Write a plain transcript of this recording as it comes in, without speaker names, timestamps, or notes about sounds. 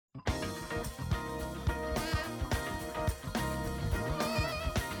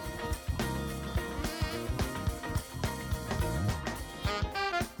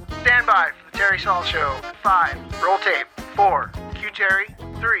Stand by for the Terry Saul Show. 5. Roll tape. 4. Cue Terry.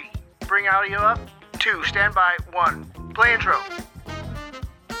 3. Bring audio up. 2. Stand by. 1. Play intro.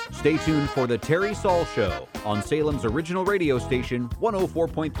 Stay tuned for the Terry Saul Show on Salem's original radio station,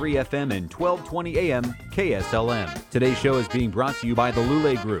 104.3 FM and 1220 AM KSLM. Today's show is being brought to you by the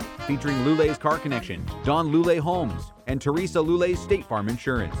Lulay Group, featuring Lulay's Car Connection, Don Lulay Homes, and Teresa Lulay's State Farm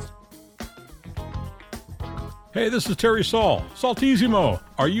Insurance. Hey, this is Terry Saul, Saltissimo.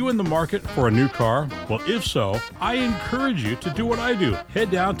 Are you in the market for a new car? Well, if so, I encourage you to do what I do. Head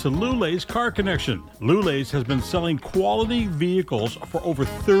down to Lulay's Car Connection. Lulay's has been selling quality vehicles for over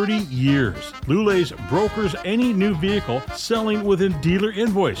 30 years. Lulay's brokers any new vehicle selling within dealer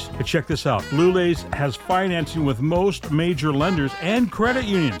invoice. And check this out. Lulay's has financing with most major lenders and credit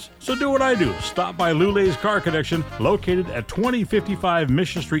unions. So do what I do. Stop by Lulay's Car Connection, located at 2055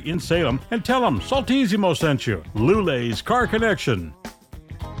 Mission Street in Salem, and tell them Saltissimo sent you. Lulay's Car Connection.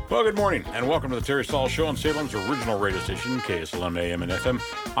 Well, good morning, and welcome to the Terry Saul Show on Salem's original radio station, KSLM AM and FM.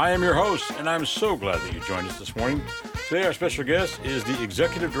 I am your host, and I'm so glad that you joined us this morning. Today, our special guest is the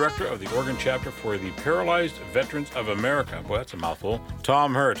Executive Director of the Oregon Chapter for the Paralyzed Veterans of America. Boy, that's a mouthful.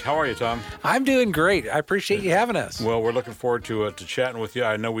 Tom Hurt. How are you, Tom? I'm doing great. I appreciate you having us. Well, we're looking forward to chatting with you.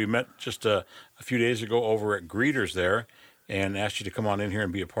 I know we met just a few days ago over at Greeters there, and asked you to come on in here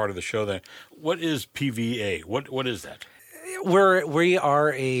and be a part of the show. Then, what is PVA? What is that? We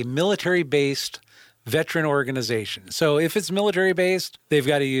are a military-based veteran organization. So if it's military-based, they've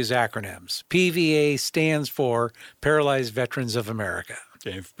got to use acronyms. PVA stands for Paralyzed Veterans of America.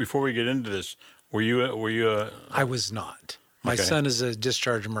 Okay. Before we get into this, were you? I was not. My son is a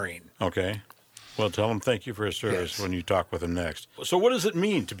discharged Marine. Okay. Well, tell him thank you for his service when you talk with him next. So what does it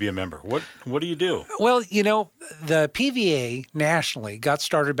mean to be a member? What do you do? Well, the PVA nationally got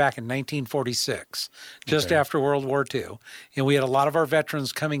started back in 1946, just after World War II. And we had a lot of our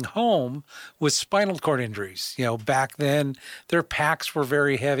veterans coming home with spinal cord injuries. Back then, their packs were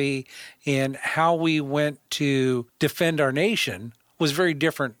very heavy, and how we went to defend our nation was very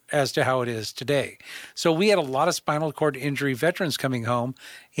different as to how it is today. So we had a lot of spinal cord injury veterans coming home,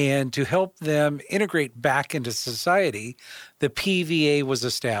 and to help them integrate back into society, the PVA was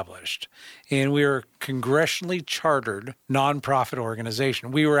established. And we were a congressionally chartered nonprofit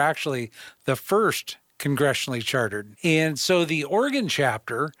organization. We were actually the first congressionally chartered. And so the Oregon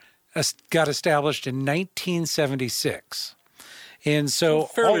chapter got established in 1976. And so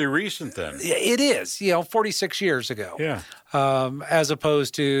fairly recent then. It is, 46 years ago. Yeah. As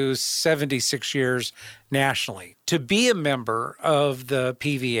opposed to 76 years nationally. To be a member of the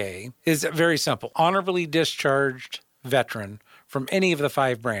PVA is very simple. Honorably discharged veteran from any of the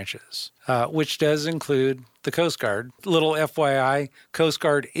 5 branches, which does include the Coast Guard. Little FYI, Coast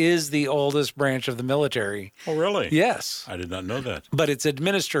Guard is the oldest branch of the military. Oh, really? Yes. I did not know that. But it's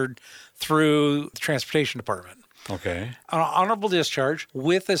administered through the Transportation Department. Okay. An honorable discharge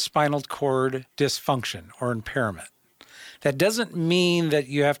with a spinal cord dysfunction or impairment. That doesn't mean that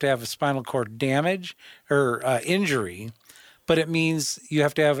you have to have a spinal cord damage or injury, but it means you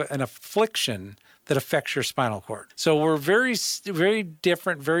have to have an affliction that affects your spinal cord. So we're very, very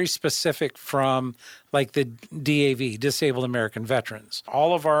different, very specific from like the DAV, Disabled American Veterans.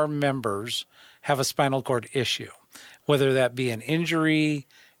 All of our members have a spinal cord issue, whether that be an injury,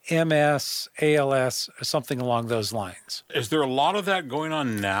 MS, ALS, or something along those lines. Is there a lot of that going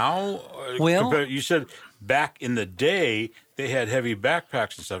on now? Well, you said back in the day they had heavy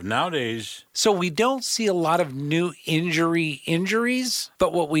backpacks and stuff. Nowadays, so we don't see a lot of new injuries,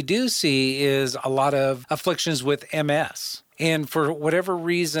 but what we do see is a lot of afflictions with MS. And for whatever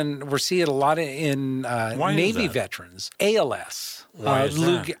reason, we're seeing a lot in Navy veterans, ALS. Why is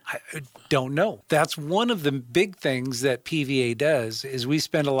that? I don't know. That's one of the big things that PVA does is we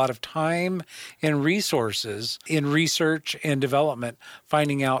spend a lot of time and resources in research and development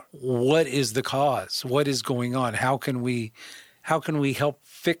finding out what is the cause, what is going on, how can we help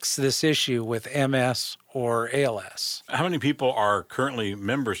fix this issue with MS or ALS. How many people are currently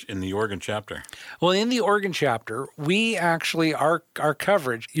members in the Oregon chapter? Well, in the Oregon chapter, we actually, our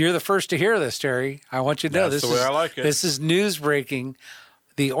coverage, you're the first to hear this, Terry. I want you to know That's the way I like it. This is news breaking.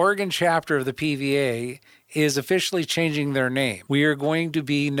 The Oregon chapter of the PVA is officially changing their name. We are going to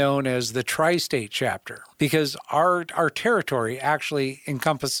be known as the Tri-State chapter because our territory actually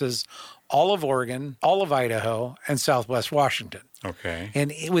encompasses all of Oregon, all of Idaho, and Southwest Washington. Okay.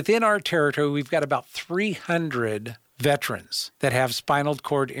 And within our territory, we've got about 300 veterans that have spinal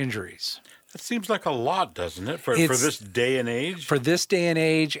cord injuries. That seems like a lot, doesn't it, for this day and age? For this day and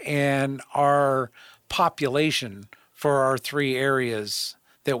age and our population for our 3 areas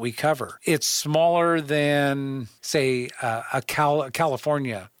that we cover. It's smaller than, say, a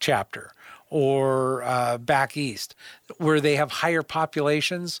California chapter or back east, where they have higher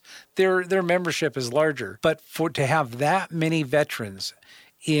populations. Their membership is larger. But to have that many veterans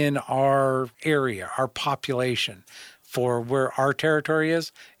in our area, our population, for where our territory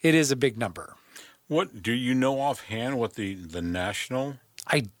is, it is a big number. What do you know offhand? What the national?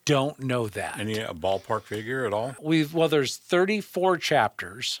 I don't know that. Any ballpark figure at all? There's 34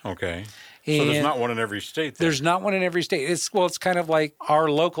 chapters. Okay. So there's not one in every state then. There's not one in every state. It's kind of like our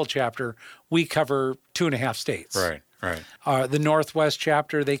local chapter. We cover 2.5 states. Right. The Northwest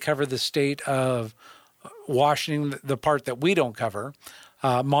chapter, they cover the state of Washington, the part that we don't cover,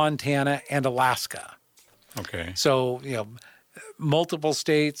 Montana, and Alaska. Okay. So, multiple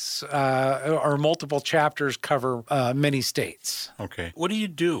states or multiple chapters cover many states. Okay. What do you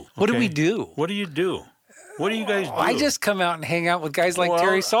do? What do we do? What do you do? What do you guys do? I just come out and hang out with guys like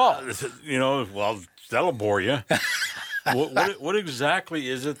Terry Saul. That'll bore you. What exactly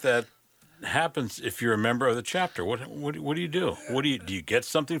is it that happens if you're a member of the chapter? What do you do? Do you get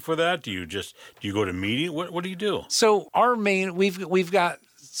something for that? Do you go to meeting? What do you do? So we've got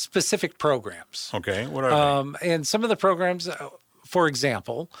specific programs. Okay, what are they? And some of the programs, for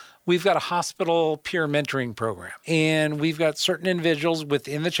example, we've got a hospital peer mentoring program, and we've got certain individuals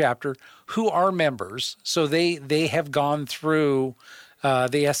within the chapter who are members. So they have gone through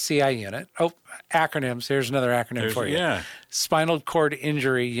the SCI unit. Oh, acronyms. Here's another acronym for you. Yeah. Spinal cord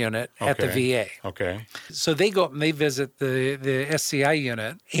injury unit at the VA. Okay. So they go up and they visit the SCI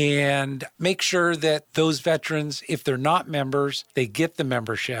unit and make sure that those veterans, if they're not members, they get the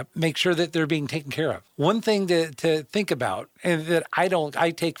membership, make sure that they're being taken care of. One thing to think about, and that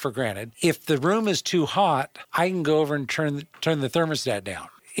I take for granted, if the room is too hot, I can go over and turn the thermostat down.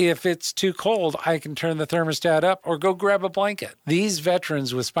 If it's too cold, I can turn the thermostat up or go grab a blanket. These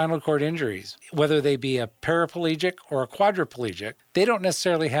veterans with spinal cord injuries, whether they be a paraplegic or a quadriplegic, they don't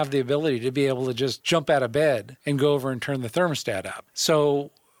necessarily have the ability to be able to just jump out of bed and go over and turn the thermostat up.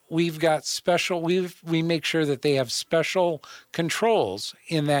 So we've got we make sure that they have special controls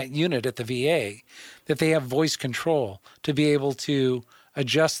in that unit at the VA, that they have voice control to be able to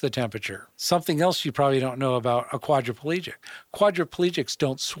adjust the temperature. Something else you probably don't know about a quadriplegic. Quadriplegics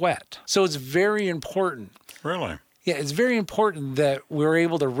don't sweat. So it's very important. Really? Yeah, it's very important that we're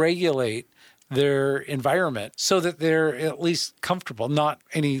able to regulate their environment so that they're at least comfortable, not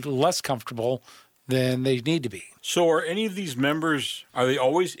any less comfortable than they need to be. So are any of these members, are they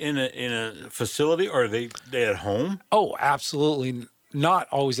always in a facility, or are they at home? Oh, absolutely not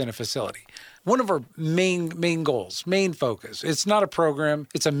always in a facility. One of our main goals, main focus, it's not a program,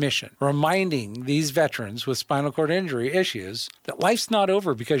 it's a mission, reminding these veterans with spinal cord injury issues that life's not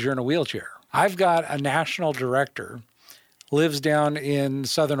over because you're in a wheelchair. I've got a national director, lives down in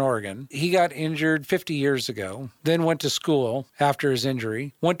Southern Oregon. He got injured 50 years ago, then went to school after his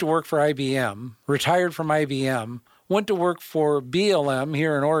injury, went to work for IBM, retired from IBM, went to work for BLM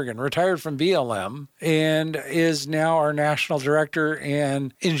here in Oregon, retired from BLM, and is now our national director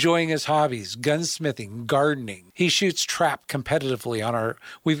and enjoying his hobbies, gunsmithing, gardening. He shoots trap competitively on our,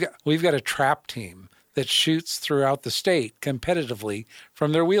 we've got a trap team that shoots throughout the state competitively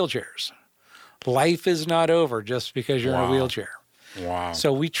from their wheelchairs. Life is not over just because you're in a wheelchair. Wow.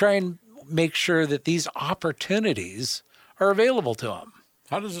 So we try and make sure that these opportunities are available to them.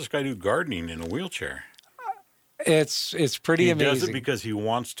 How does this guy do gardening in a wheelchair? It's pretty amazing. He does it because he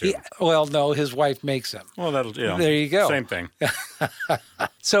wants to. Well, no, his wife makes him. Well, there you go. Same thing.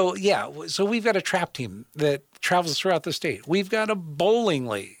 So we've got a trap team that travels throughout the state. We've got a bowling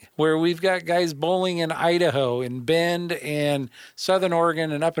league where we've got guys bowling in Idaho, in Bend, and Southern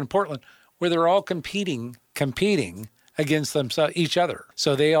Oregon, and up in Portland, where they're all competing against each other.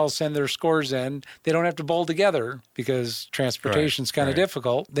 So they all send their scores in. They don't have to bowl together because transportation's kind of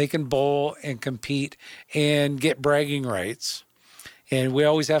difficult. They can bowl and compete and get bragging rights. And we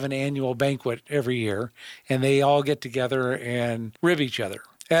always have an annual banquet every year, and they all get together and rib each other,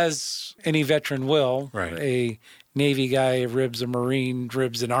 as any veteran will. Right. A Navy guy ribs a Marine,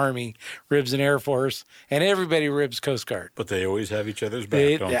 ribs an Army, ribs an Air Force, and everybody ribs Coast Guard. But they always have each other's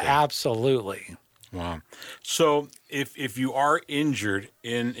back, don't they? Absolutely. Wow. So if you are injured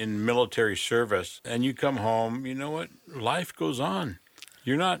in military service and you come home, you know what? Life goes on.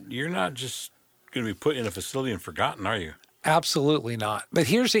 You're not just going to be put in a facility and forgotten, are you? Absolutely not. But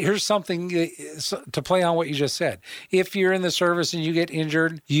here's something to play on what you just said. If you're in the service and you get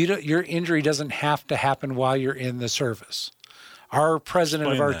injured, your injury doesn't have to happen while you're in the service. Our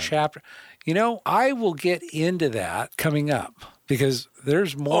president of our chapter, I will get into that coming up because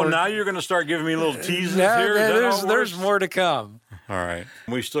there's more. Oh, now you're going to start giving me little teases here? There's more to come. All right.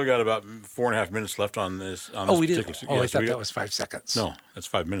 We still got about 4.5 minutes left on this. We do. Particular. I thought that was 5 seconds. No, that's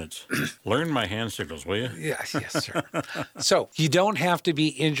 5 minutes. Learn my hand signals, will you? Yes, sir. So you don't have to be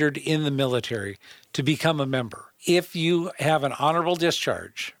injured in the military to become a member. If you have an honorable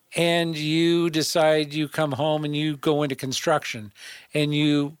discharge and you decide you come home and you go into construction and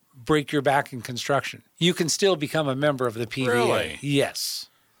you break your back in construction, you can still become a member of the PVA. Really? Yes.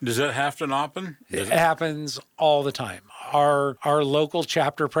 Does that have to happen? It happens all the time. Our local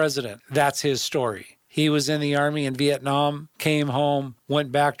chapter president, that's his story. He was in the Army in Vietnam, came home,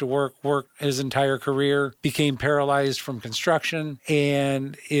 went back to worked his entire career, became paralyzed from construction,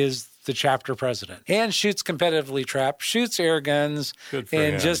 and is the chapter president. And shoots competitively trap, shoots air guns,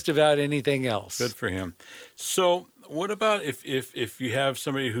 and just about anything else. Good for him. So what about if you have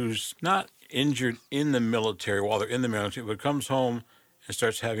somebody who's not injured in the military while they're in the military, but comes home and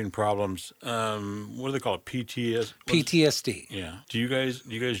starts having problems? What do they call it? PTSD. Yeah. Do you guys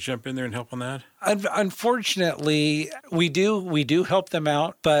jump in there and help on that? Unfortunately, we do help them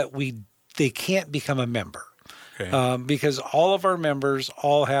out, but they can't become a member. Okay. Because all of our members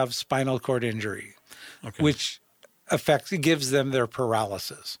all have spinal cord injury, which gives them their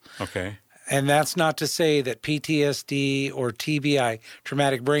paralysis. Okay. And that's not to say that PTSD or TBI,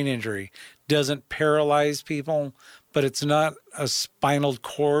 traumatic brain injury, doesn't paralyze people, but it's not a spinal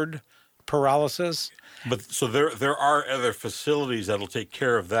cord paralysis. But so there are other facilities that'll take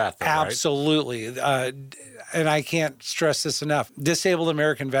care of that, though, absolutely. Right? And I can't stress this enough. Disabled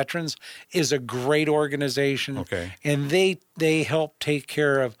American Veterans is a great organization. Okay. And they help take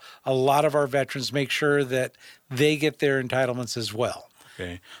care of a lot of our veterans, make sure that they get their entitlements as well.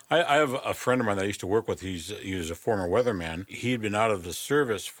 Okay. I have a friend of mine that I used to work with. He was a former weatherman. He'd been out of the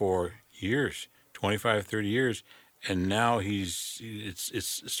service for years, 25, 30 years. And now it's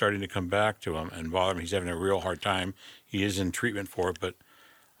starting to come back to him and bother him. He's having a real hard time. He is in treatment for it, but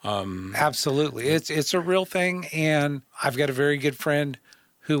absolutely, it's a real thing. And I've got a very good friend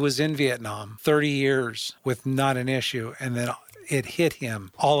who was in Vietnam 30 years with not an issue, and then it hit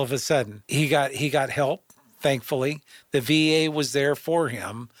him all of a sudden. He got help. Thankfully, the VA was there for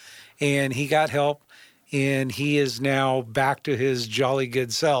him, and he got help. And he is now back to his jolly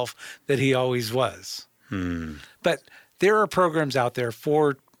good self that he always was. But there are programs out there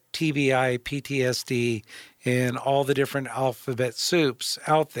for TBI, PTSD, and all the different alphabet soups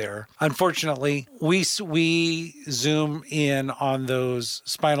out there. Unfortunately, we zoom in on those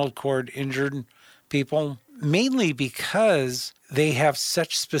spinal cord injured people mainly because they have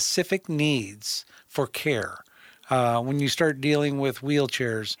such specific needs for care. When you start dealing with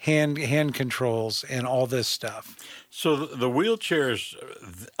wheelchairs, hand controls, and all this stuff. So the wheelchairs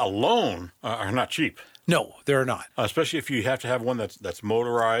alone are not cheap. No, they're not. Especially if you have to have one that's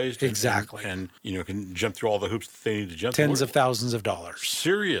motorized. Exactly. And can jump through all the hoops that they need to jump through. Tens through. of thousands of dollars.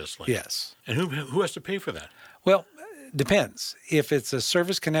 Seriously? Yes. And who has to pay for that? Well, depends. If it's a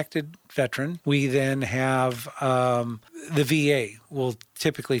service-connected veteran, we then have the VA will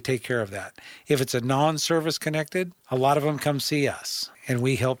typically take care of that. If it's a non-service connected, a lot of them come see us, and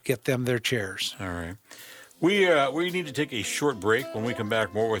we help get them their chairs. All right. We need to take a short break. When we come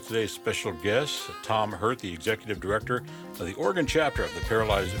back, more with today's special guest, Tom Hurt, the Executive Director of the Oregon Chapter of the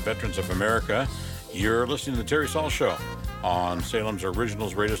Paralyzed Veterans of America. You're listening to The Terry Saul Show on Salem's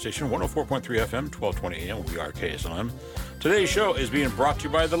Originals radio station, 104.3 FM, 1220 AM. We are KSLM. Today's show is being brought to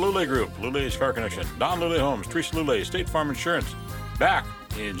you by the Lule Group, Lule's Car Connection, Don Lule Homes, Teresa Lule, State Farm Insurance. Back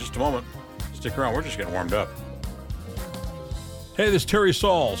in just a moment. Stick around. We're just getting warmed up. Hey, this is Terry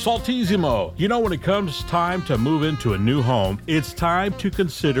Saul, Saltissimo. You know, when it comes time to move into a new home, it's time to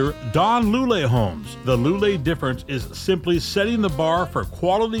consider Don Lule Homes. The Lule difference is simply setting the bar for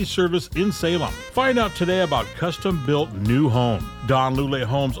quality service in Salem. Find out today about custom-built new home. Don Lule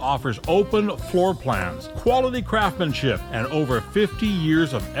Homes offers open floor plans, quality craftsmanship, and over 50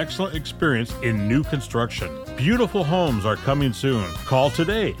 years of excellent experience in new construction. Beautiful homes are coming soon. Call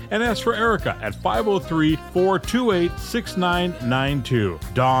today and ask for Erica at 503-428-6992.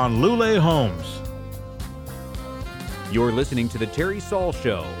 Don Lule Homes. You're listening to The Terry Saul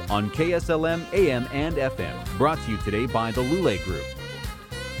Show on KSLM AM and FM. Brought to you today by the Lule Group.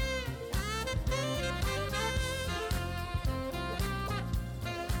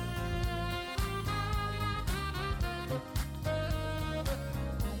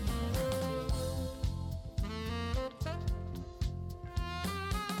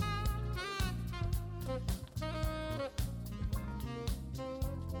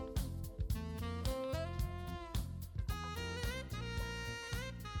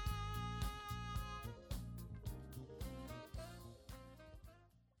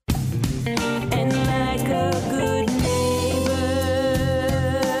 And like a good neighbor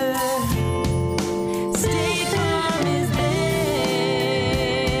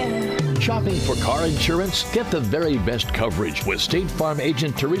Looking for car insurance? Get the very best coverage with State Farm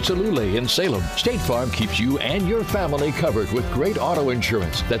agent Teresa Lule in Salem. State Farm keeps you and your family covered with great auto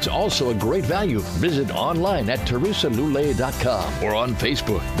insurance that's also a great value. Visit online at teresalule.com or on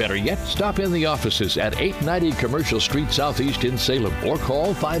Facebook. Better yet, stop in the offices at 890 Commercial Street Southeast in Salem or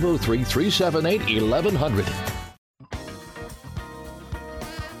call 503-378-1100.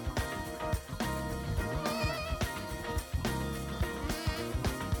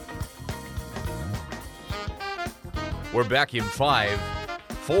 We're back in 5,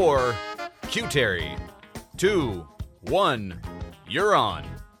 4, Q Terry, 2, 1, you're on.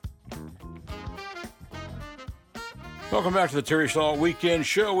 Welcome back to the Terry Saul Weekend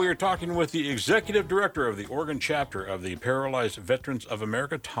Show. We are talking with the Executive Director of the Oregon Chapter of the Paralyzed Veterans of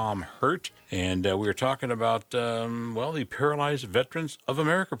America, Tom Hurt. And we are talking about, the Paralyzed Veterans of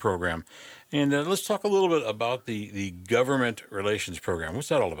America program. And let's talk a little bit about the Government Relations Program. What's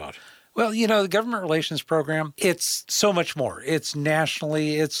that all about? Well, the government relations program, it's so much more. It's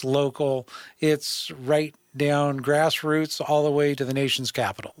nationally, it's local, it's right down grassroots all the way to the nation's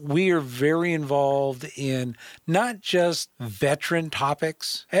capital. We are very involved in not just veteran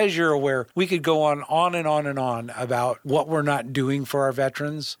topics. As you're aware, we could go on and on and on about what we're not doing for our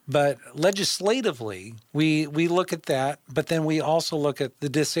veterans, but legislatively, we look at that, but then we also look at the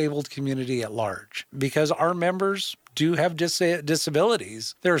disabled community at large because our members do have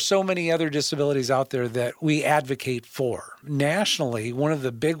disabilities. There are so many other disabilities out there that we advocate for. Nationally, one of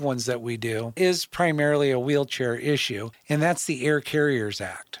the big ones that we do is primarily a wheelchair issue, and that's the Air Carriers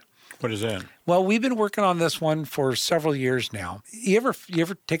Act. What is that? Well, we've been working on this one for several years now. You ever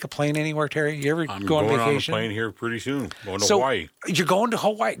take a plane anywhere, Terry? You ever I'm go on going vacation? on a plane here pretty soon. Going to Hawaii. You're going to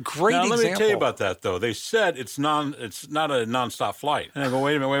Hawaii. Great now, example. let me tell you about that, though. They said it's not a nonstop flight. And I go,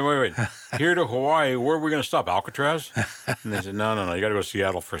 wait a minute, wait. Here to Hawaii, where are we going to stop? Alcatraz? And they said, no. You got to go to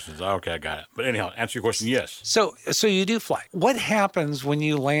Seattle first. I said, okay, I got it. But anyhow, answer your question, yes. So you do fly. What happens when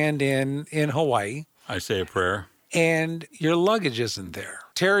you land in Hawaii? I say a prayer. And your luggage isn't there.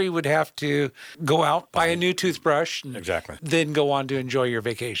 Terry would have to go out, buy a new toothbrush, and exactly. Then go on to enjoy your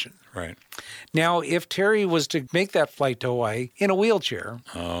vacation. Right. Now, if Terry was to make that flight to Hawaii in a wheelchair,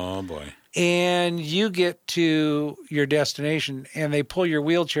 oh boy, and you get to your destination and they pull your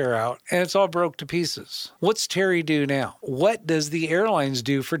wheelchair out and it's all broke to pieces, what's Terry do now? What does the airlines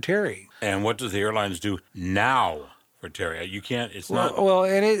do for Terry? And what does the airlines do now? For Terry, you can't. It's not. Well,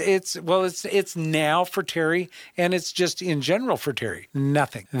 and it's now for Terry, and it's just in general for Terry.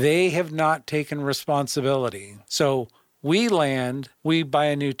 Nothing. They have not taken responsibility. So we land, we buy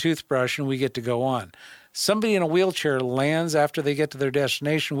a new toothbrush, and we get to go on. Somebody in a wheelchair lands after they get to their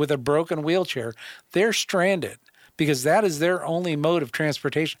destination with a broken wheelchair. They're stranded because that is their only mode of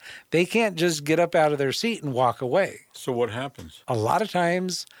transportation. They can't just get up out of their seat and walk away. So what happens? A lot of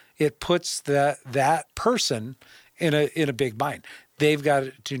times, it puts that person in a big bind. They've got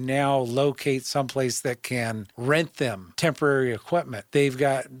to now locate someplace that can rent them temporary equipment.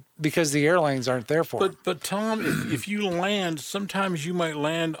 Because the airlines aren't there for them. But Tom, if you land, sometimes you might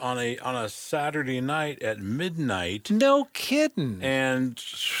land on a Saturday night at midnight. No kidding. And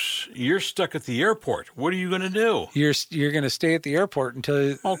you're stuck at the airport. What are you going to do? You're going to stay at the airport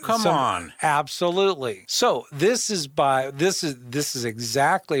until. Oh, come on. Absolutely. So this is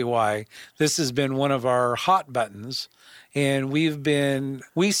exactly why this has been one of our hot buttons. And we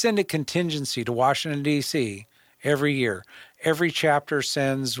send a contingency to Washington, D.C. every year. Every chapter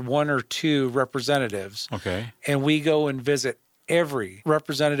sends 1 or 2 representatives. Okay. And we go and visit every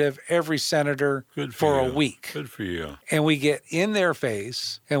representative, every senator for a week. Good for you. And we get in their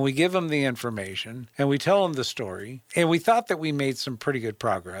face and we give them the information and we tell them the story. And we thought that we made some pretty good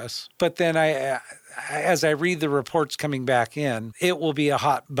progress. But then as I read the reports coming back in, it will be a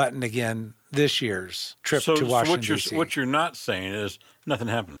hot button again this year's trip to Washington, D.C. So what you're not saying is nothing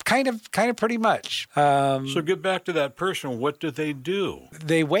happens. Kind of pretty much. So get back to that person. What do?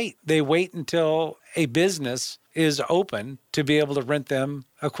 They wait. They wait until a business is open to be able to rent them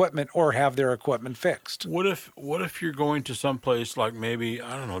equipment or have their equipment fixed. What if you're going to someplace like maybe,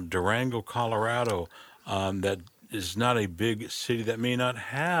 I don't know, Durango, Colorado, that is not a big city that may not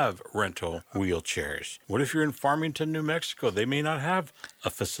have rental wheelchairs? What if you're in Farmington, New Mexico? They may not have a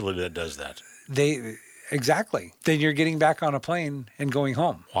facility that does that. Exactly. Then you're getting back on a plane and going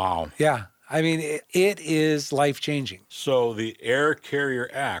home. Wow. Yeah. I mean, it is life-changing. So the Air Carrier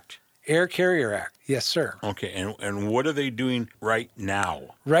Act. Air Carrier Act. Yes, sir. Okay, and what are they doing right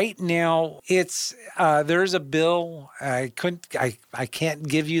now? Right now, it's there's a bill. I can't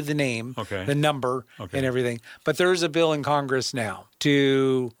give you the name, the number, and everything. But there's a bill in Congress now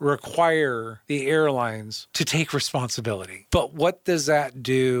to require the airlines to take responsibility. But what does that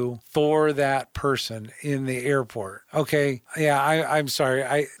do for that person in the airport? Okay, yeah, I'm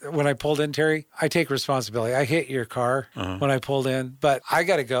sorry. When I pulled in, Terry, I take responsibility. I hit your car when I pulled in, but I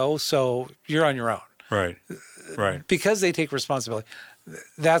got to go, so you're on your own. Right. Because they take responsibility.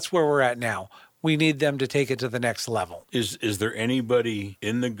 That's where we're at now. We need them to take it to the next level. Is there anybody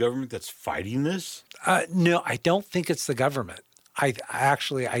in the government that's fighting this? No, I don't think it's the government. I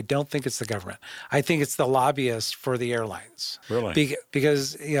don't think it's the government. I think it's the lobbyists for the airlines. Really?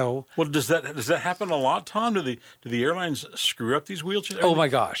 Because Well, does that happen a lot, Tom? Do the airlines screw up these wheelchairs? Oh my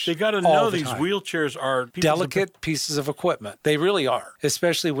gosh! They got to know these wheelchairs are delicate pieces of equipment. They really are,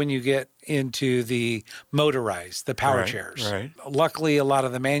 especially when you get into the motorized, the power chairs. Right. Luckily, a lot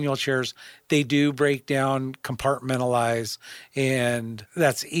of the manual chairs, they do break down, compartmentalize, and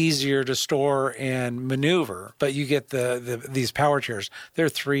that's easier to store and maneuver. But you get these power chairs, they're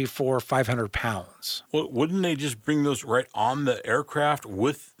 300, 400, 500 pounds. Well, wouldn't they just bring those right on the aircraft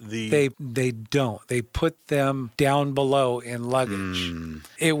with the... They don't. They put them down below in luggage.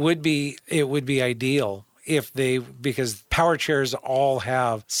 It would be ideal because power chairs all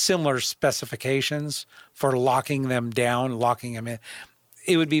have similar specifications for locking them down, locking them in.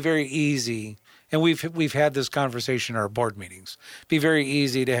 It would be very easy, and we've had this conversation in our board meetings. It'd be very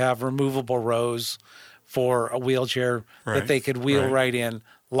easy to have removable rows for a wheelchair that they could wheel right in,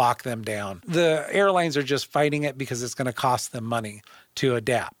 lock them down. The airlines are just fighting it because it's going to cost them money to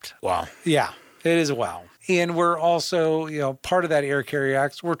adapt. Wow. Yeah, it is a wow. And we're also, part of that Air Carrier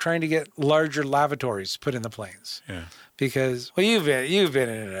Act, we're trying to get larger lavatories put in the planes. Yeah. Because, you've been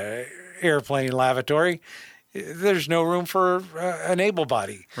in an airplane lavatory. There's no room for an able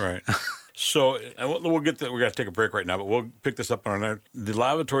body. Right. So we'll get we got to take a break right now, but we'll pick this up on our. The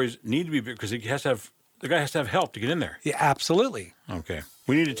lavatories need to be big because the guy has to have help to get in there. Yeah, absolutely. Okay.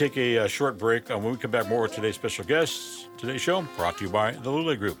 We need to take a short break. When we come back, more with today's special guests. Today's show brought to you by the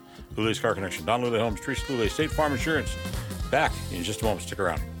Lule Group. Lule's Car Connection, Don Lule Homes, Teresa Lule, State Farm Insurance. Back in just a moment. Stick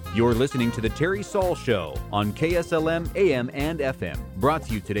around. You're listening to The Terry Saul Show on KSLM AM and FM. Brought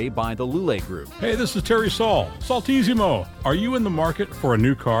to you today by the Lule Group. Hey, this is Terry Saul, Saltissimo. Are you in the market for a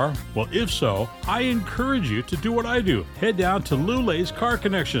new car? Well, if so, I encourage you to do what I do. Head down to Lule's Car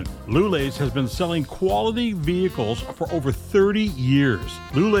Connection. Lule's has been selling quality vehicles for over 30 years.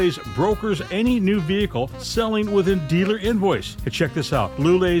 Lule's brokers any new vehicle selling within dealer invoice. Hey, check this out.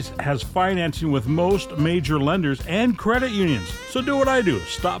 Lule's has financing with most major lenders and credit unions. So do what I do.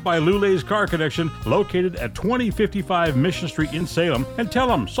 Stop by Lule's Car Connection, located at 2055 Mission Street in Salem, and tell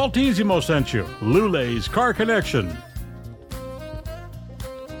them Saltissimo sent you. Lule's Car Connection.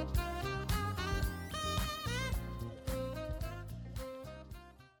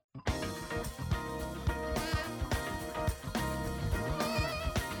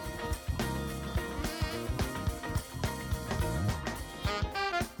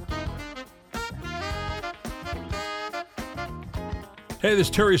 Hey, this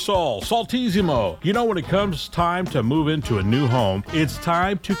is Terry Saul, Saltissimo. When it comes time to move into a new home, it's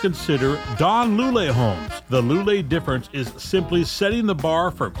time to consider Don Lule Homes. The Lule difference is simply setting the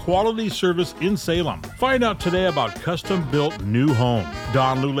bar for quality service in Salem. Find out today about custom-built new homes.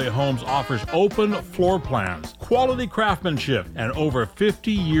 Don Lule Homes offers open floor plans, quality craftsmanship, and over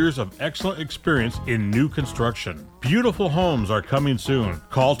 50 years of excellent experience in new construction. Beautiful homes are coming soon.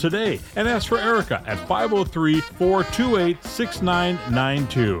 Call today and ask for Erica at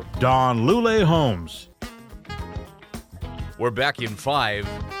 503-428-6992. Don Lule Homes. We're back in 5,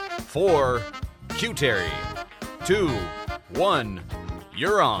 4, Q Terry, 2, 1,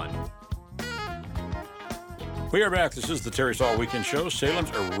 you're on. We are back. This is the Terry Saul Weekend Show,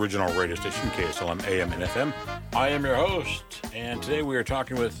 Salem's original radio station, KSLM AM and FM. I am your host, and today we are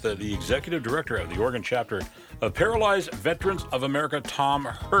talking with the executive director of the Oregon chapter of Paralyzed Veterans of America, Tom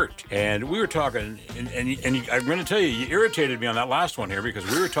Hurt. And we were talking, and I'm going to tell you, you irritated me on that last one here because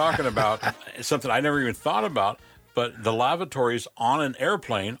we were talking about something I never even thought about, but the lavatories on an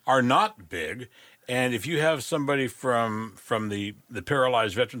airplane are not big. And if you have somebody from the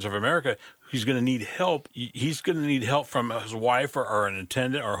Paralyzed Veterans of America who's going to need help, he's going to need help from his wife or an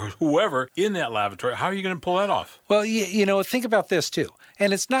attendant or whoever in that lavatory. How are you going to pull that off? Well, think about this too.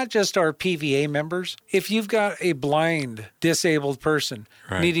 And it's not just our PVA members. If you've got a blind, disabled person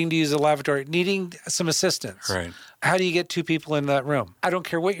needing to use a lavatory, needing some assistance, how do you get two people in that room? I don't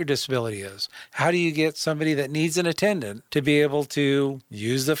care what your disability is. How do you get somebody that needs an attendant to be able to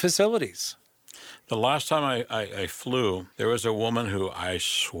use the facilities? The last time I flew, there was a woman who I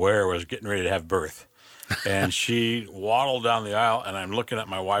swear was getting ready to have birth. And she waddled down the aisle, and I'm looking at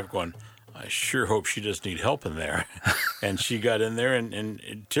my wife going, I sure hope she doesn't need help in there. And she got in there, and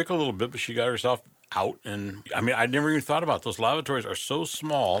it took a little bit, but she got herself out. And, I mean, I never even thought about it. Those lavatories are so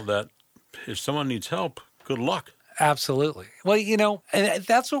small that if someone needs help, good luck. Absolutely. Well, and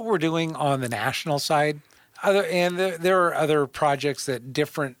that's what we're doing on the national side. There are other projects that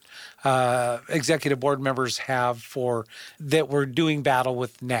different executive board members have that we're doing battle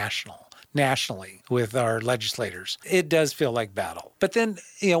with nationally with our legislators. It does feel like battle. But then,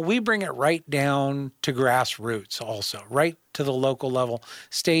 we bring it right down to grassroots also, right to the local level,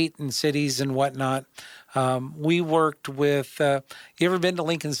 state and cities and whatnot. We worked with, you ever been to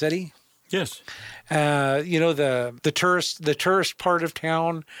Lincoln City? Yes. The tourist part of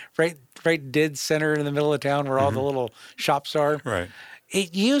town, right dead center in the middle of town where all the little shops are. Right.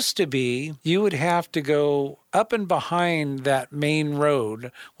 It used to be you would have to go up and behind that main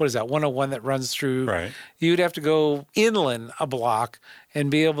road. What is that, 101 that runs through? Right. You'd have to go inland a block and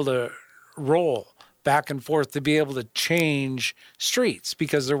be able to roll back and forth to be able to change streets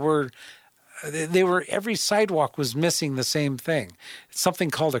because every sidewalk was missing the same thing. It's something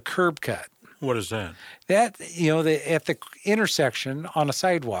called a curb cut. What is that? That, at the intersection on a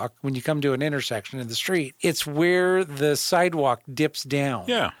sidewalk, when you come to an intersection in the street, it's where the sidewalk dips down.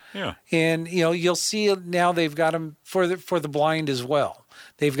 Yeah. And, you'll see now they've got them for the blind as well.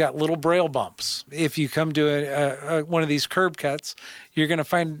 They've got little braille bumps. If you come to one of these curb cuts, you're going to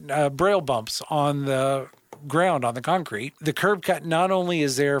find braille bumps on the ground, on the concrete. The curb cut not only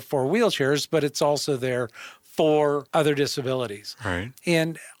is there for wheelchairs, but it's also there for other disabilities. Right.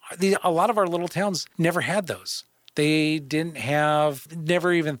 And a lot of our little towns never had those. They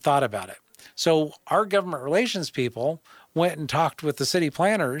never even thought about it. So our government relations people went and talked with the city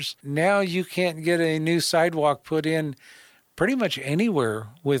planners. Now you can't get a new sidewalk put in pretty much anywhere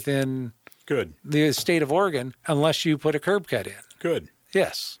within the state of Oregon unless you put a curb cut in. Good.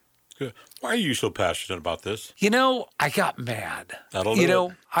 Yes. Good. Why are you so passionate about this? I got mad. That'll do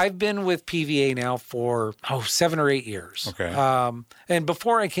it. I've been with PVA now for 7 or 8 years. Okay. And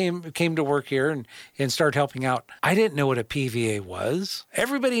before I came to work here and started helping out, I didn't know what a PVA was.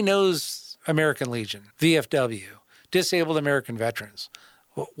 Everybody knows American Legion, VFW, Disabled American Veterans.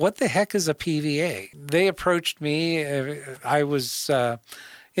 What the heck is a PVA? They approached me. I was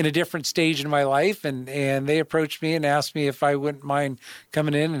in a different stage in my life, and they approached me and asked me if I wouldn't mind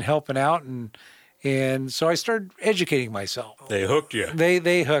coming in and helping out, and so I started educating myself. They hooked you.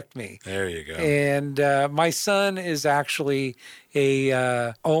 They hooked me. There you go. And my son is actually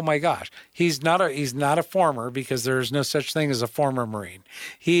oh my gosh, he's not a former, because there's no such thing as a former Marine.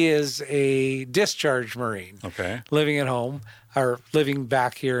 He is a discharged Marine. Okay. Living at home, or living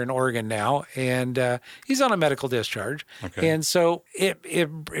back here in Oregon now, and he's on a medical discharge. Okay. And so it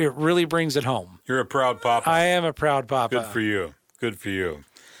really brings it home. You're a proud papa. I am a proud papa. Good for you. Good for you.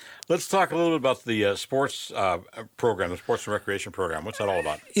 Let's talk a little bit about the sports program, the sports and recreation program. What's that all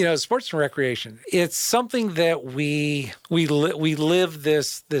about? Sports and recreation. It's something that we live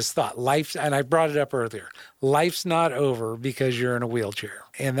this thought. Life, and I brought it up earlier. Life's not over because you're in a wheelchair,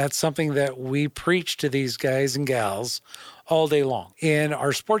 and that's something that we preach to these guys and gals all day long. In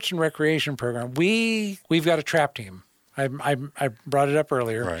our sports and recreation program, we've got a trap team. I brought it up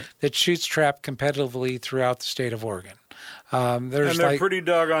earlier. Right. That shoots trap competitively throughout the state of Oregon. And they're pretty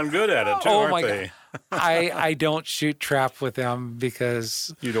doggone good at it, too, aren't they? I don't shoot trap with them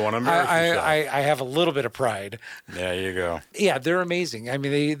because you don't want to embarrass yourself. I have a little bit of pride. There you go. Yeah, they're amazing. I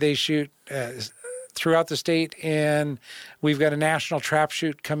mean, they shoot throughout the state, and we've got a national trap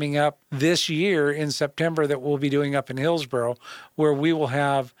shoot coming up this year in September that we'll be doing up in Hillsboro, where we will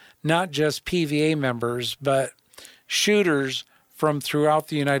have not just PVA members, but shooters from throughout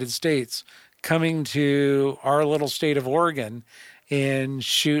the United States coming to our little state of Oregon and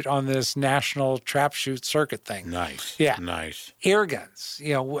shoot on this national trap shoot circuit thing. Nice. Yeah. Nice. Air guns.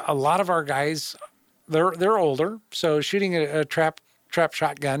 A lot of our guys, they're older, so shooting a trap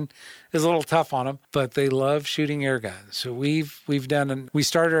shotgun is a little tough on them, but they love shooting air guns. So we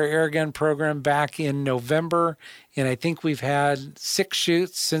started our air gun program back in November, and I think we've had 6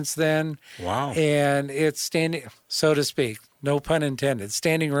 shoots since then. Wow. And it's standing, so to speak, no pun intended,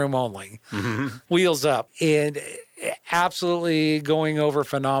 standing room only, wheels up, and absolutely going over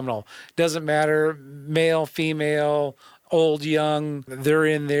phenomenal. Doesn't matter, male, female, old, young, they're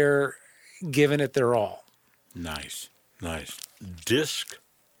in there giving it their all. Nice. Disc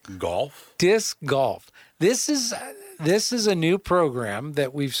golf? Disc golf. This is a new program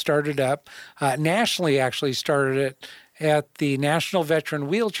that we've started up. Nationally, actually started it at the National Veteran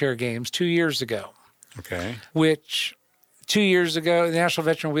Wheelchair Games 2 years ago. Okay. which 2 years ago, the National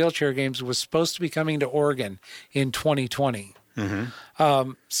Veteran Wheelchair Games was supposed to be coming to Oregon in 2020.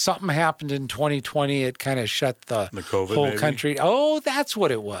 Something happened in 2020. It kind of shut the COVID, whole maybe? country. Oh, that's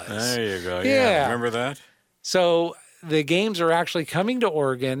what it was. There you go. Yeah. Remember that? So the games are actually coming to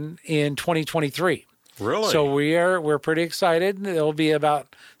Oregon in 2023. Really? So we're pretty excited. There'll be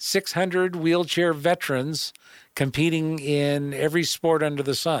about 600 wheelchair veterans competing in every sport under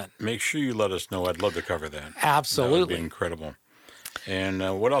the sun. Make sure you let us know. I'd love to cover that. Absolutely. That would be incredible.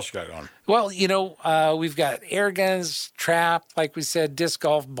 And what else you got on? Well, we've got air guns, trap, like we said, disc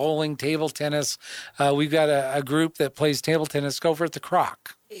golf, bowling, table tennis. We've got a group that plays table tennis over at the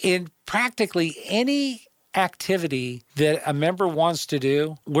Croc. In practically any activity that a member wants to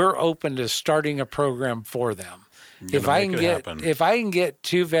do, we're open to starting a program for them. If I can get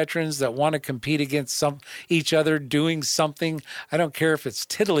two veterans that want to compete against each other doing something, I don't care if it's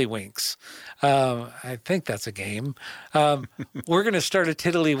tiddlywinks. I think that's a game. We're going to start a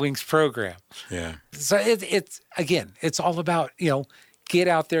tiddlywinks program. Yeah. So it's all about, get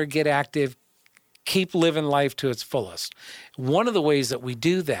out there, get active, keep living life to its fullest. One of the ways that we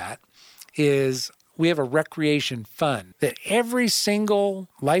do that is we have a recreation fund that every single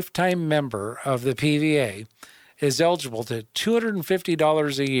lifetime member of the PVA is eligible to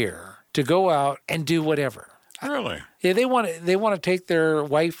 $250 a year to go out and do whatever. Really? Yeah, they want to take their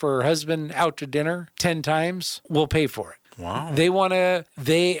wife or husband out to dinner 10 times. We'll pay for it. Wow.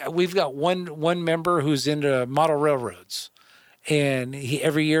 We've got one member who's into model railroads, and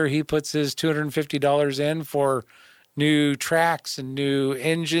every year he puts his $250 in for new tracks and new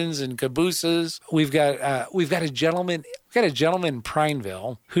engines and cabooses. We've got a gentleman in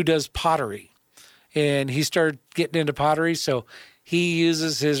Prineville who does pottery. And he started getting into pottery, so he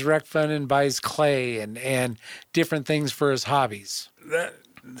uses his rec fund and buys clay and different things for his hobbies.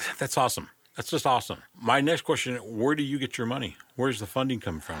 That's awesome. That's just awesome. My next question, where do you get your money? Where's the funding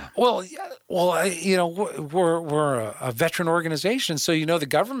come from? Well, we're a veteran organization, so the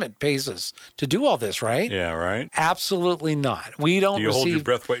government pays us to do all this, right? Yeah, right. Absolutely not. We don't Do you hold your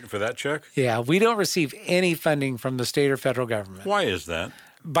breath waiting for that check? Yeah, we don't receive any funding from the state or federal government. Why is that?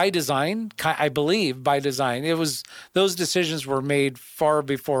 By design, I believe by design. Those decisions were made far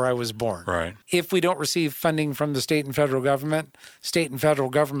before I was born. Right. If we don't receive funding from the state and federal government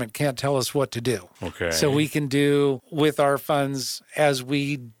can't tell us what to do. Okay. So we can do with our funds as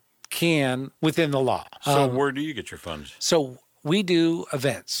we can within the law. So where do you get your funds? So we do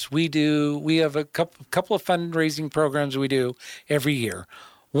events. We have a couple of fundraising programs we do every year.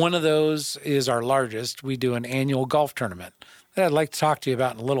 One of those is our largest. We do an annual golf tournament that I'd like to talk to you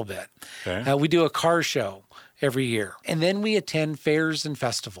about in a little bit. Okay. We do a car show every year. And then we attend fairs and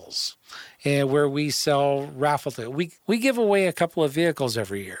festivals where we sell raffle tickets. We give away a couple of vehicles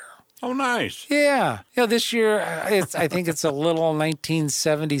every year. Oh, nice. Yeah. This year, I think it's a little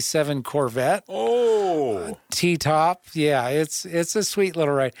 1977 Corvette. Oh. T-top. Yeah, it's a sweet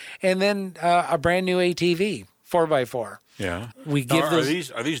little ride. And then a brand new ATV, 4x4. Yeah. We give Are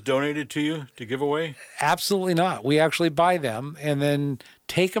these donated to you to give away? Absolutely not. We actually buy them and then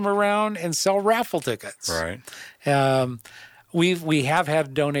take them around and sell raffle tickets. Right. We have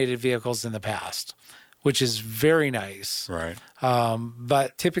had donated vehicles in the past, which is very nice. Right.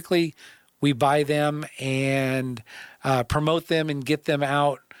 But typically we buy them and promote them and get them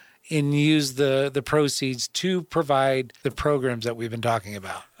out and use the proceeds to provide the programs that we've been talking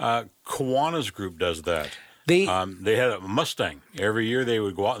about. Kiwanis Group does that. They had a Mustang. Every year they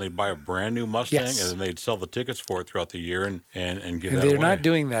would go out and they'd buy a brand new Mustang, Yes. and then they'd sell the tickets for it throughout the year and give And that they're away. not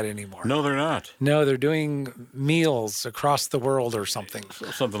doing that anymore. No, they're not. No, they're doing meals across the world or something.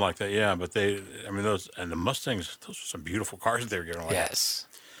 Something like that, yeah. But the Mustangs, those are some beautiful cars they're giving away. Yes.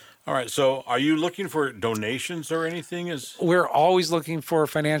 All right, so are you looking for donations or anything? We're always looking for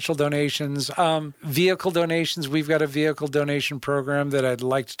financial donations. Vehicle donations, we've got a vehicle donation program that I'd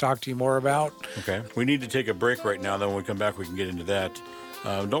like to talk to you more about. Okay. We need to take a break right now. Then when we come back, we can get into that.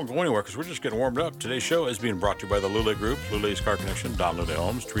 Don't go anywhere because we're just getting warmed up. Today's show is being brought to you by the Lule Group, Lule's Car Connection, Don Lule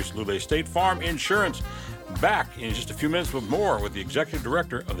Homes, Teresa Lule State Farm Insurance. Back in just a few minutes with more with the Executive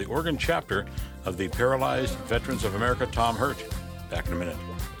Director of the Oregon chapter of the Paralyzed Veterans of America, Tom Hurt. Back in a minute.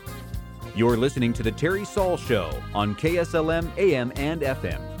 You're listening to The Terry Saul Show on KSLM AM and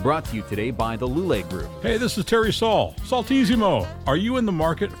FM. Brought to you today by the Lule Group. Hey, this is Terry Saul, Saltissimo. Are you in the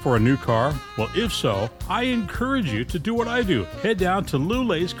market for a new car? Well, if so, I encourage you to do what I do. Head down to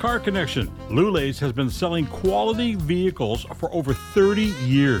Lule's Car Connection. Lule's has been selling quality vehicles for over 30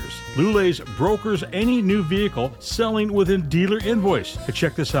 years. Lule's brokers any new vehicle selling within dealer invoice. Hey,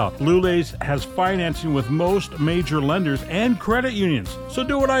 check this out. Lule's has financing with most major lenders and credit unions. So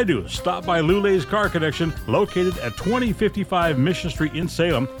do what I do. Stop by Lule's Car Connection, located at 2055 Mission Street in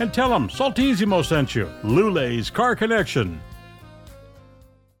Salem, and tell them Saltissimo sent you. Lule's Car Connection.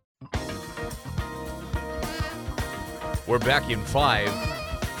 We're back in 5,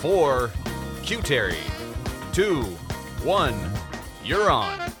 4, Q Terry, 2, 1, you're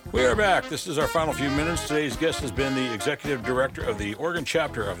on. We are back. This is our final few minutes. Today's guest has been the executive director of the Oregon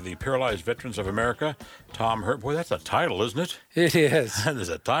chapter of the Paralyzed Veterans of America, Tom Hurt. Boy, that's a title, isn't it? It is. That is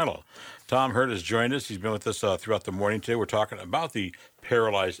a title. Tom Hurt has joined us. He's been with us throughout the morning today. We're talking about the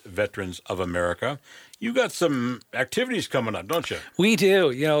Paralyzed Veterans of America. You got some activities coming up, don't you? We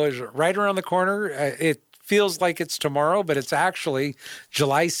do. You know, it's right around the corner. It feels like it's tomorrow, but it's actually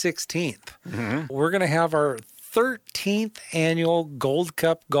July 16th. Mm-hmm. We're going to have our 13th annual Gold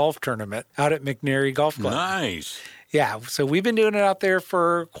Cup golf tournament out at McNary Golf Club. Nice. Yeah, so we've been doing it out there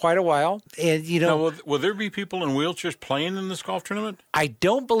for quite a while. And, you know, now, will there be people in wheelchairs playing in this golf tournament? I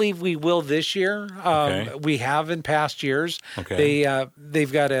don't believe we will this year. Okay. We have in past years. Okay.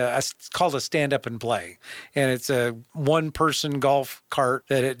 They've got it's called a stand up and play. And it's a one-person golf cart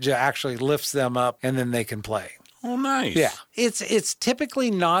that it actually lifts them up and then they can play. Oh, nice. Yeah. It's typically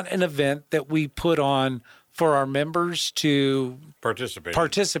not an event that we put on for our members to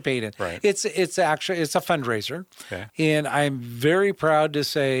participate in. Right. It's actually a fundraiser. Okay. And I'm very proud to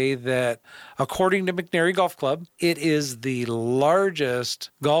say that according to McNary Golf Club, it is the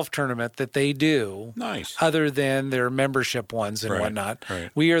largest golf tournament that they do. Nice. Other than their membership ones and whatnot.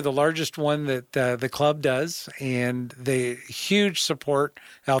 Right. We are the largest one that the club does, and the huge support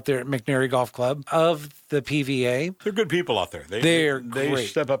out there at McNary Golf Club of the PVA. They're good people out there. They great.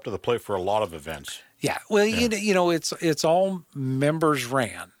 Step up to the plate for a lot of events. Yeah, well, you know, it's all members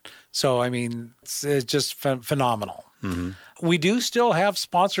ran, so I mean, it's just phenomenal. Mm-hmm. We do still have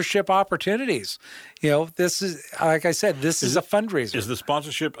sponsorship opportunities. You know, this is, like I said, this is a fundraiser. Is the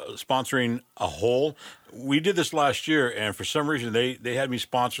sponsorship sponsoring a hole? We did this last year, and for some reason they had me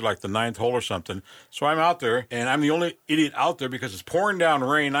sponsor like the 9th hole or something. So I'm out there, and I'm the only idiot out there because it's pouring down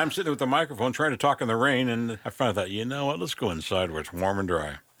rain. I'm sitting with the microphone trying to talk in the rain, and I finally thought, you know what? Let's go inside where it's warm and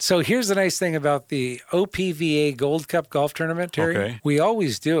dry. So here's the nice thing about the OPVA Gold Cup Golf Tournament, Terry. Okay. We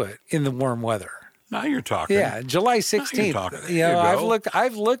always do it in the warm weather. Now you're talking. Yeah, July 16th. Now you're talking. You know,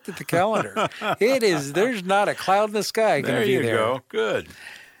 I've looked at the calendar. There's not a cloud in the sky going to be there. There you go. Good.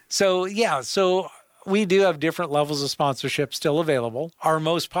 So we do have different levels of sponsorship still available. Our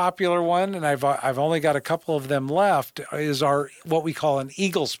most popular one, and I've only got a couple of them left, is our what we call an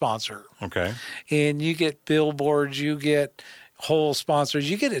Eagle sponsor. Okay. And you get billboards, you get whole sponsors,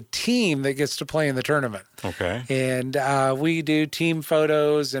 you get a team that gets to play in the tournament. Okay. And we do team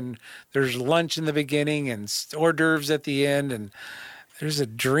photos, and there's lunch in the beginning and hors d'oeuvres at the end, and there's a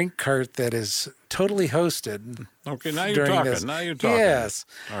drink cart that is totally hosted. Okay, now you're talking. Now you're talking. Yes.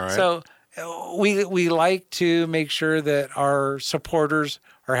 All right. So we like to make sure that our supporters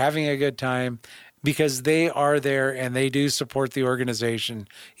are having a good time because they are there and they do support the organization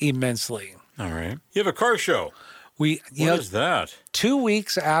immensely. All right. You have a car show. What is that? 2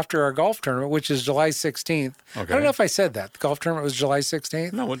 weeks after our golf tournament, which is July 16th. Okay. I don't know if I said that. The golf tournament was July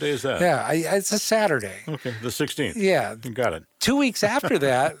 16th. No, what day is that? Yeah, it's a Saturday. Okay, the 16th. Yeah. You got it. 2 weeks after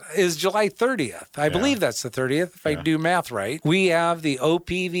that is July 30th. I believe that's the 30th, if I do math right. We have the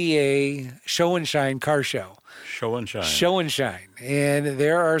OPVA Show and Shine car show. Show and Shine. Show and Shine. And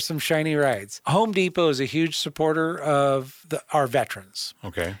there are some shiny rides. Home Depot is a huge supporter of our veterans.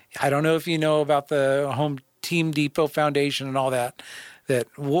 Okay. I don't know if you know about the Home Team Depot Foundation and all that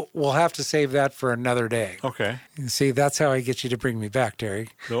we'll have to save that for another day. Okay. You see, that's how I get you to bring me back, Terry.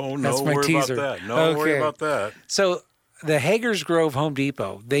 No That's my worry teaser. about that. No worry about that. So the Hager's Grove Home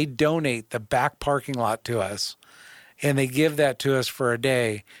Depot, they donate the back parking lot to us, and they give that to us for a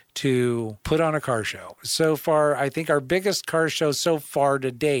day to put on a car show. So far, I think our biggest car show so far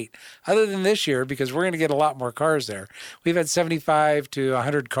to date, other than this year, because we're going to get a lot more cars there, we've had 75 to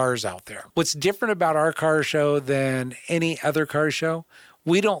 100 cars out there. What's different about our car show than any other car show,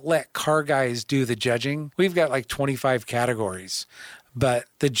 we don't let car guys do the judging. We've got like 25 categories, but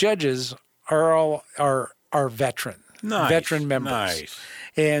the judges are all our veteran members. Nice.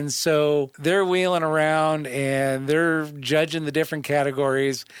 And so they're wheeling around and they're judging the different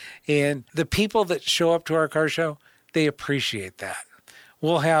categories. And the people that show up to our car show, they appreciate that.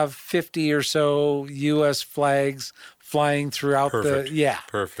 we'll have 50 or so U.S. flags flying throughout Perfect.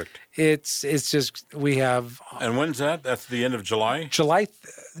 Perfect. It's just, we have. And when's that? That's the end of July? July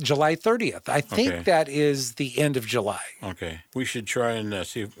 30th. I think that is the end of July. Okay. We should try and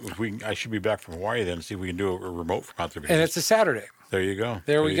see if we can. I should be back from Hawaii then, see if we can do a remote from out there. And it's a Saturday. There you go.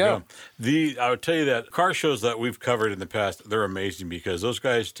 There we go. I would tell you that car shows that we've covered in the past, they're amazing because those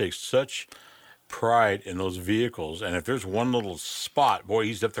guys take such pride in those vehicles, and if there's one little spot, boy,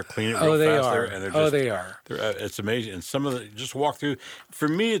 he's up there cleaning it real fast. Are. There, and they're just, they are. It's amazing. And some of the just walk through. For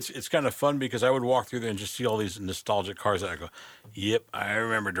me, it's kind of fun because I would walk through there and just see all these nostalgic cars that I go, "Yep, I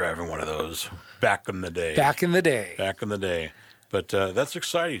remember driving one of those back in the day." Back in the day. But that's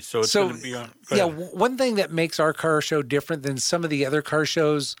exciting. So it's going to be on. One thing that makes our car show different than some of the other car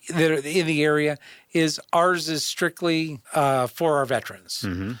shows that are in the area is ours is strictly for our veterans.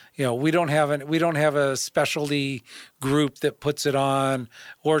 Mm-hmm. We don't have a specialty group that puts it on,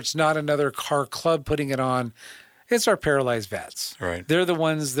 or it's not another car club putting it on. It's our paralyzed vets. Right. They're the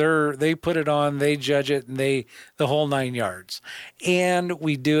ones, they put it on, they judge it, and the whole 9 yards. And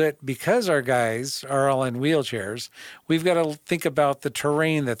we do it because our guys are all in wheelchairs. We've got to think about the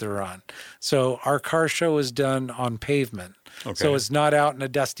terrain that they're on. So our car show is done on pavement. Okay. So it's not out in a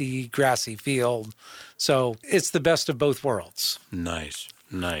dusty, grassy field. So it's the best of both worlds. Nice.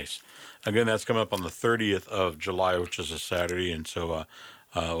 Again, that's coming up on the 30th of July, which is a Saturday. And so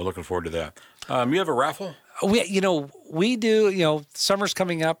we're looking forward to that. You have a raffle? We do, summer's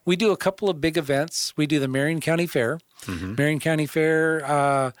coming up. We do a couple of big events. We do the Marion County Fair. Mm-hmm. Marion County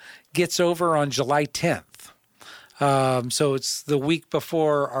Fair gets over on July 10th. So it's the week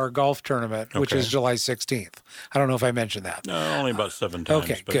before our golf tournament, which is July 16th. I don't know if I mentioned that. No, only about 7 times.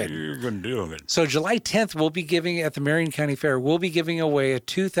 Okay, but good. You're going to do it. So July 10th, we'll be giving, at the Marion County Fair, we'll be giving away a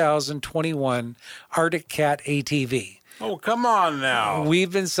 2021 Arctic Cat ATV. Oh, come on now.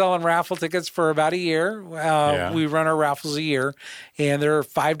 We've been selling raffle tickets for about a year. We run our raffles a year, and they're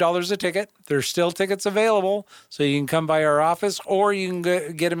 $5 a ticket. There's still tickets available, so you can come by our office, or you can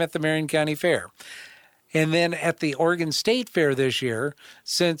get them at the Marion County Fair. And then at the Oregon State Fair this year,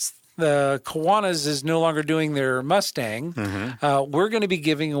 since the Kiwanis is no longer doing their Mustang, we're going to be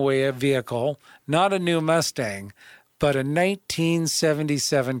giving away a vehicle, not a new Mustang, but a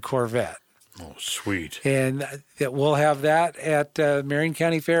 1977 Corvette. Oh, sweet. And we'll have that at Marion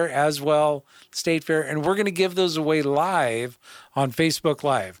County Fair as well, State Fair. And we're going to give those away live on Facebook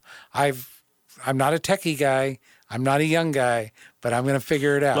Live. I'm not a techie guy. I'm not a young guy, but I'm going to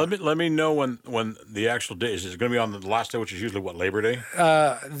figure it out. Let me know when the actual day is. Is it going to be on the last day, which is usually, Labor Day?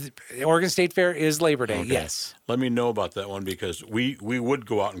 The Oregon State Fair is Labor Day, yes. Let me know about that one because we would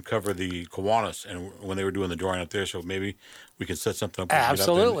go out and cover the Kiwanis and when they were doing the drawing up there, so maybe we can set something up.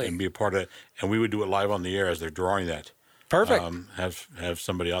 Absolutely. And be a part of it. And we would do it live on the air as they're drawing that. Perfect. Have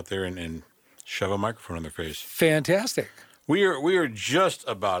somebody out there and shove a microphone in their face. Fantastic. We are just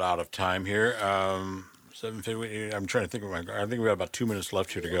about out of time here. 7:50. I'm trying to think I think we got about 2 minutes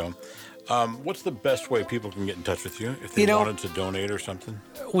left here to go. What's the best way people can get in touch with you if they wanted to donate or something?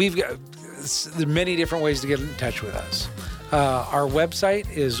 We've got many different ways to get in touch with us. Our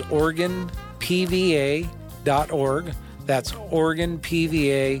website is OregonPVA.org. That's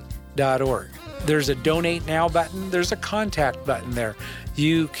OregonPVA.org. There's a donate now button. There's a contact button there.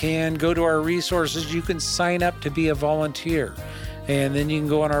 You can go to our resources. You can sign up to be a volunteer. And then you can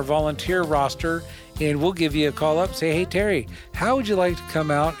go on our volunteer roster and we'll give you a call up. Say, hey, Terry, how would you like to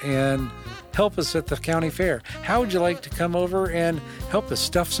come out and help us at the county fair? How would you like to come over and help us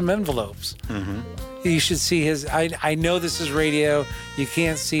stuff some envelopes? Mm-hmm. You should see his, I know this is radio, you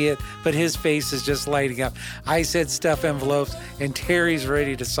can't see it, but his face is just lighting up. I said stuff envelopes, and Terry's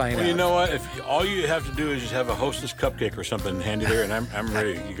ready to sign up. You know what? If all you have to do is just have a Hostess cupcake or something handy there, and I'm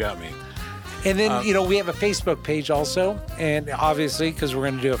ready. You got me. And then, we have a Facebook page also, and obviously, because we're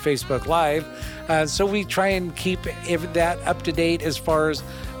going to do a Facebook Live, so we try and keep that up to date as far as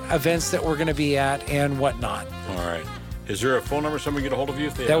events that we're going to be at and whatnot. All right. Is there a phone number someone can get a hold of you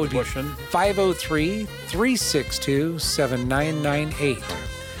if they have a question? That would be 503-362-7998.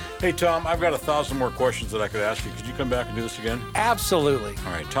 Hey, Tom, I've got 1,000 more questions that I could ask you. Could you come back and do this again? Absolutely.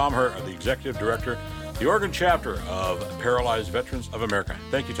 All right. Tom Hurt, the Executive Director, the Oregon Chapter of Paralyzed Veterans of America.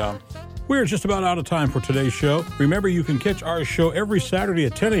 Thank you, Tom. We're just about out of time for today's show. Remember, you can catch our show every Saturday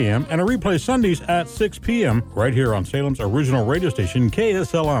at 10 a.m. and a replay Sundays at 6 p.m. right here on Salem's original radio station,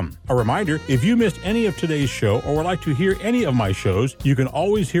 KSLM. A reminder, if you missed any of today's show or would like to hear any of my shows, you can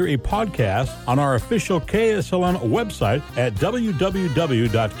always hear a podcast on our official KSLM website at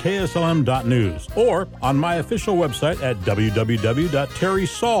www.kslm.news or on my official website at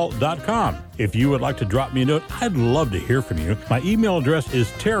www.terrysaul.com. If you would like to drop me a note, I'd love to hear from you. My email address is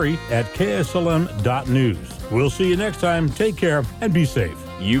terry@kslm.news. We'll see you next time. Take care and be safe.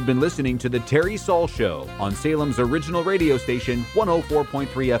 You've been listening to The Terry Saul Show on Salem's original radio station,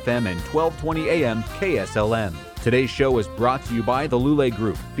 104.3 FM and 1220 AM KSLM. Today's show is brought to you by the Lulay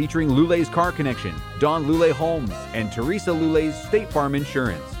Group, featuring Lulay's Car Connection, Don Lulay Homes, and Teresa Lulay's State Farm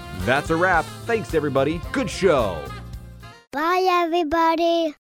Insurance. That's a wrap. Thanks, everybody. Good show. Bye, everybody.